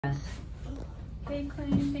Hey,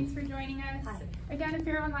 Kling, thanks for joining us. Hi. Again, if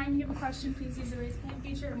you're online and you have a question, please use the raise hand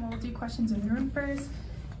feature and we'll do questions in the room first.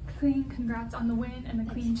 Kling, congrats on the win and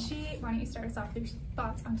the clean sheet. Why don't you start us off with your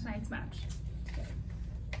thoughts on tonight's match?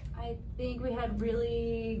 I think we had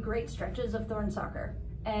really great stretches of Thorn soccer,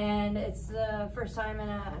 and it's the first time in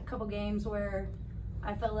a couple games where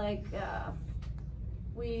I felt like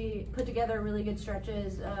we put together really good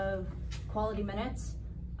stretches of quality minutes,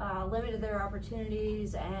 limited their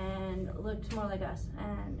opportunities, and looked more like us,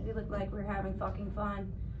 and we looked like we were having fucking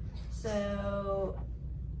fun. So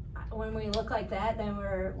when we look like that, then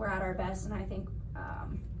we're at our best, and I think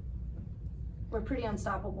we're pretty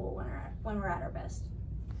unstoppable when we're at our best.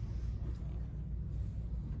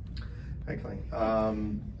 Hi,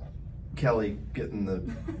 Kling. Kelly getting the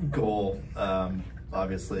goal,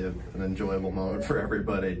 obviously an enjoyable moment for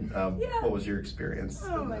everybody. Yeah. What was your experience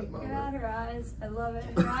Oh in my that moment? God, her eyes, I love it.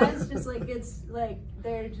 Her eyes just like, it's like,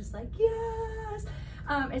 they're just like, yes.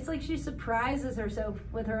 It's like she surprises herself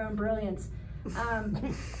with her own brilliance.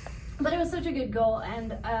 But it was such a good goal,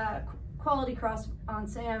 and quality cross on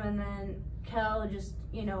Sam, and then Kel just,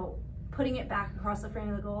 you know, putting it back across the frame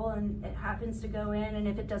of the goal, and it happens to go in, and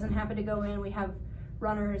if it doesn't happen to go in, we have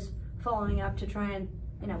runners following up to try and,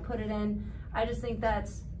 you know, put it in. I just think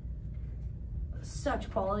that's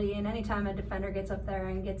such quality, and anytime a defender gets up there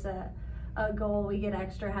and gets a goal, we get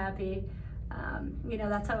extra happy. You know,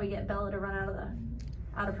 that's how we get Bella to run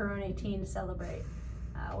out of her own 18 to celebrate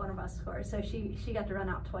one of us scores. So she got to run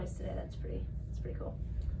out twice today. That's pretty cool.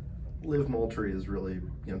 Liv Moultrie has really,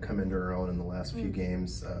 come into her own in the last few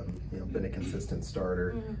games. Been a consistent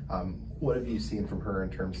starter. What have you seen from her in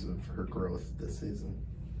terms of her growth this season?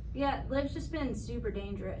 Yeah, Liv's just been super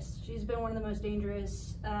dangerous. She's been one of the most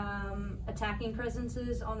dangerous attacking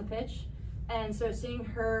presences on the pitch, and so seeing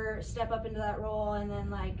her step up into that role and then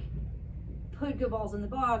like put good balls in the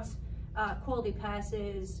box, quality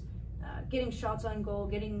passes, getting shots on goal,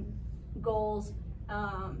 getting goals,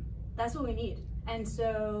 that's what we need. And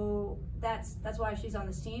so that's why she's on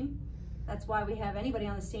this team. That's why we have anybody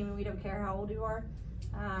on this team, and we don't care how old you are.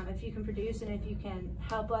 If you can produce and if you can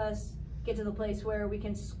help us get to the place where we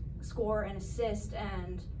can score and assist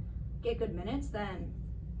and get good minutes, then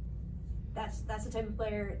that's the type of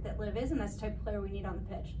player that Liv is, and that's the type of player we need on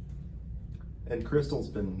the pitch. And Crystal's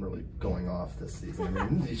been really going off this season. I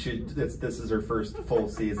mean, this is her first full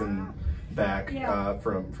season back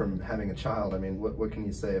from having a child. I mean, what can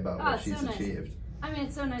you say about what she's achieved? I mean,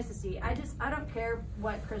 it's so nice to see. I don't care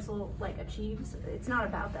what Crystal achieves. It's not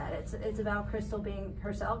about that. It's about Crystal being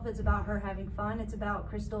herself. It's about her having fun. It's about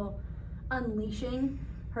Crystal unleashing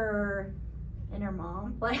her inner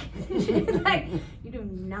mom. You do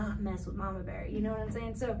not mess with Mama Bear. You know what I'm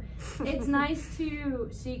saying? So it's nice to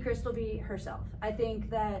see Crystal be herself. I think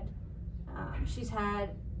that she's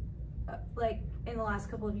had in the last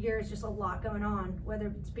couple of years just a lot going on, whether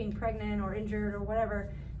it's being pregnant or injured or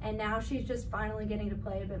whatever, and now she's just finally getting to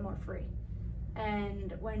play a bit more free.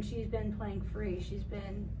 And when she's been playing free, she's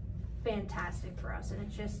been fantastic for us, and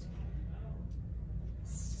it's just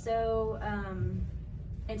so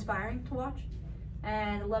inspiring to watch,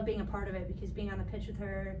 and I love being a part of it, because being on the pitch with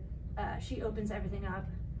her, she opens everything up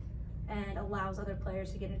and allows other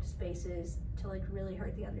players to get into spaces to really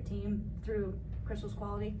hurt the other team through Crystal's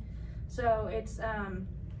quality. So it's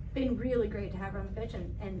been really great to have her on the pitch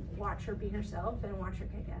and watch her be herself and watch her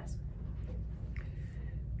kick ass.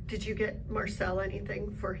 Did you get Marcel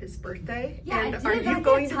anything for his birthday? Yeah, and I did. Are you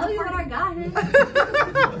going to tell you what I got him?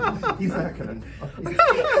 He's not gonna.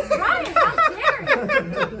 Ryan, how dare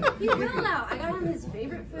you? He will now. I got him his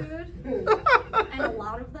favorite food, and a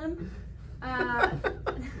lot of them.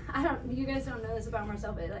 You guys don't know this about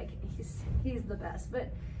Marcel, but he's the best.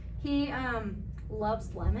 But he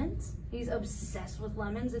loves lemons. He's obsessed with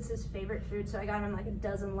lemons. It's his favorite food. So I got him a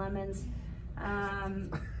dozen lemons.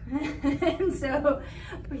 And so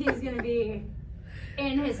he's gonna be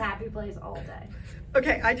in his happy place all day.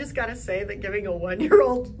 Okay, I just gotta say that giving a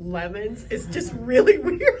 1-year-old lemons is just really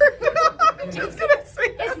weird. I'm just gonna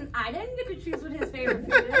say that. Listen, I didn't get to choose what his favorite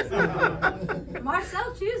food is.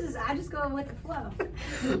 Marcel chooses, I just go with the flow.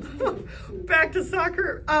 Back to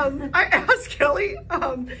soccer. I asked Kelly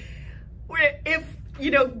if,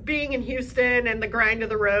 being in Houston and the grind of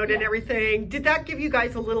the road and everything, did that give you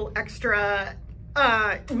guys a little extra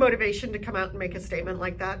motivation to come out and make a statement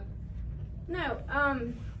like that? No,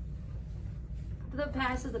 the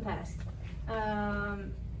past is the past.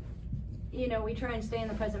 We try and stay in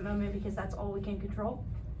the present moment because that's all we can control.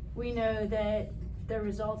 We know that the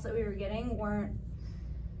results that we were getting weren't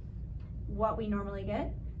what we normally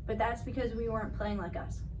get, but that's because we weren't playing like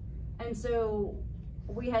us. And so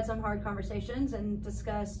we had some hard conversations and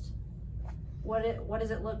discussed what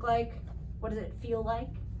does it look like, what does it feel like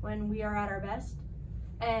when we are at our best,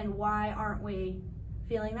 and why aren't we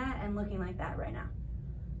feeling that and looking like that right now.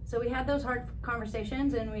 So we had those hard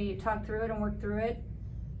conversations and we talked through it and worked through it.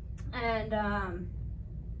 And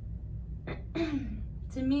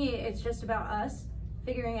to me, it's just about us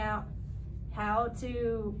figuring out how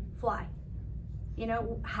to fly. You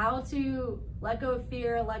know, how to let go of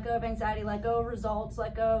fear, let go of anxiety, let go of results,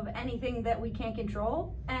 let go of anything that we can't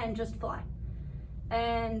control, and just fly.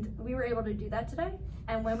 And we were able to do that today.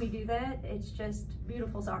 And when we do that, it's just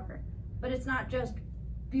beautiful soccer. But it's not just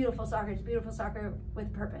beautiful soccer, it's beautiful soccer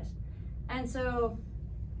with purpose. And so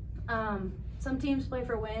some teams play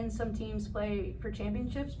for wins, some teams play for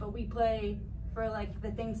championships, but we play for like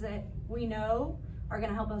the things that we know are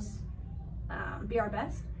gonna help us be our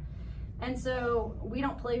best. And so we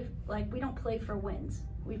don't play for wins.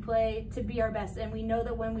 We play to be our best, and we know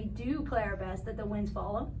that when we do play our best, that the wins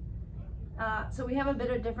follow. So we have a bit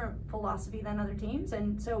of different philosophy than other teams,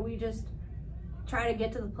 and so we just try to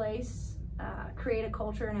get to the place, create a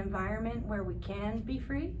culture and environment where we can be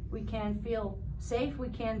free, we can feel safe, we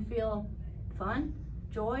can feel fun,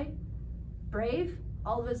 joy, brave,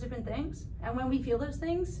 all of those different things. And when we feel those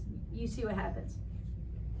things, you see what happens.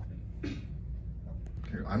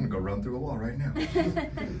 I'm gonna go run through a wall right now.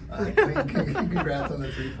 Congrats on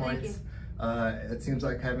the 3 points. It seems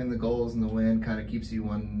like having the goals and the win kind of keeps you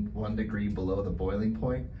one degree below the boiling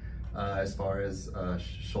point as far as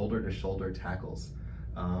shoulder-to-shoulder tackles.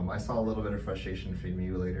 I saw a little bit of frustration from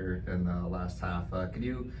you later in the last half. Could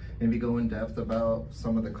you maybe go in depth about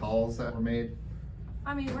some of the calls that were made?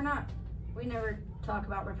 I mean, we never talk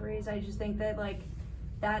about referees. I just think that like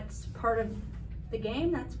that's part of the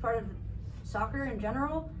game. That's part of soccer in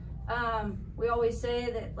general. We always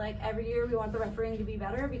say that like every year we want the refereeing to be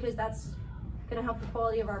better because that's gonna help the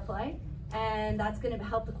quality of our play and that's gonna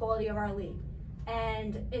help the quality of our league.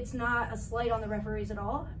 And it's not a slight on the referees at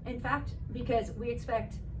all, in fact, because we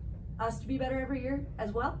expect us to be better every year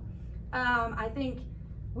as well. I think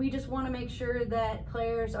we just want to make sure that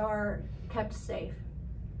players are kept safe.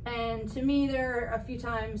 And to me, there are a few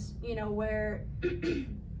times, you know, where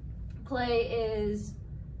play is,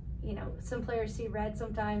 you know, some players see red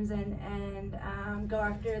sometimes and go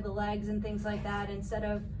after the legs and things like that instead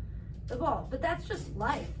of the ball. But that's just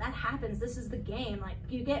life. That happens. This is the game. Like,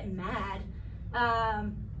 you get mad.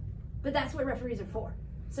 But that's what referees are for.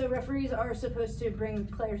 So referees are supposed to bring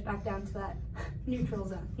players back down to that neutral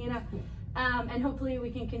zone, you know? And hopefully we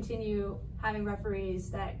can continue having referees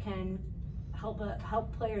that can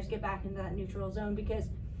help players get back into that neutral zone, because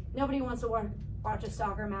nobody wants to watch a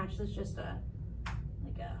soccer match that's just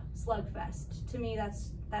like a slugfest. To me,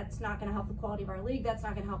 that's not gonna help the quality of our league, that's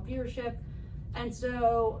not gonna help viewership. And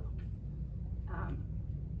so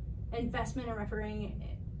investment in refereeing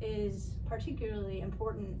is particularly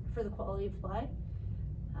important for the quality of play.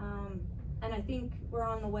 And I think we're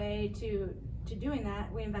on the way to doing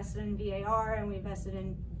that. We invested in VAR and we invested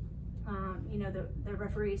in, you know, the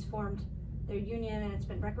referees formed their union and it's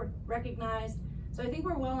been recognized. So I think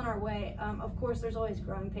we're well on our way. Of course, there's always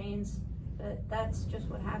growing pains, but that's just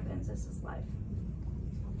what happens. This is life.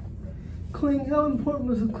 Kling, how important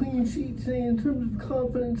was the clean sheet today in terms of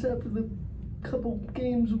confidence after the couple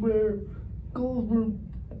games where goals were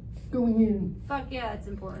going in? Fuck yeah, it's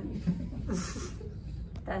important.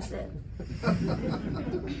 That's it. Let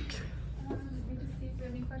me just see if we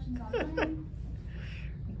have any questions online.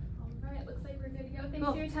 All right, looks like we're good to go. Thanks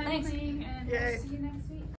for your time, Thanks. Kling, and Yay. we'll see you next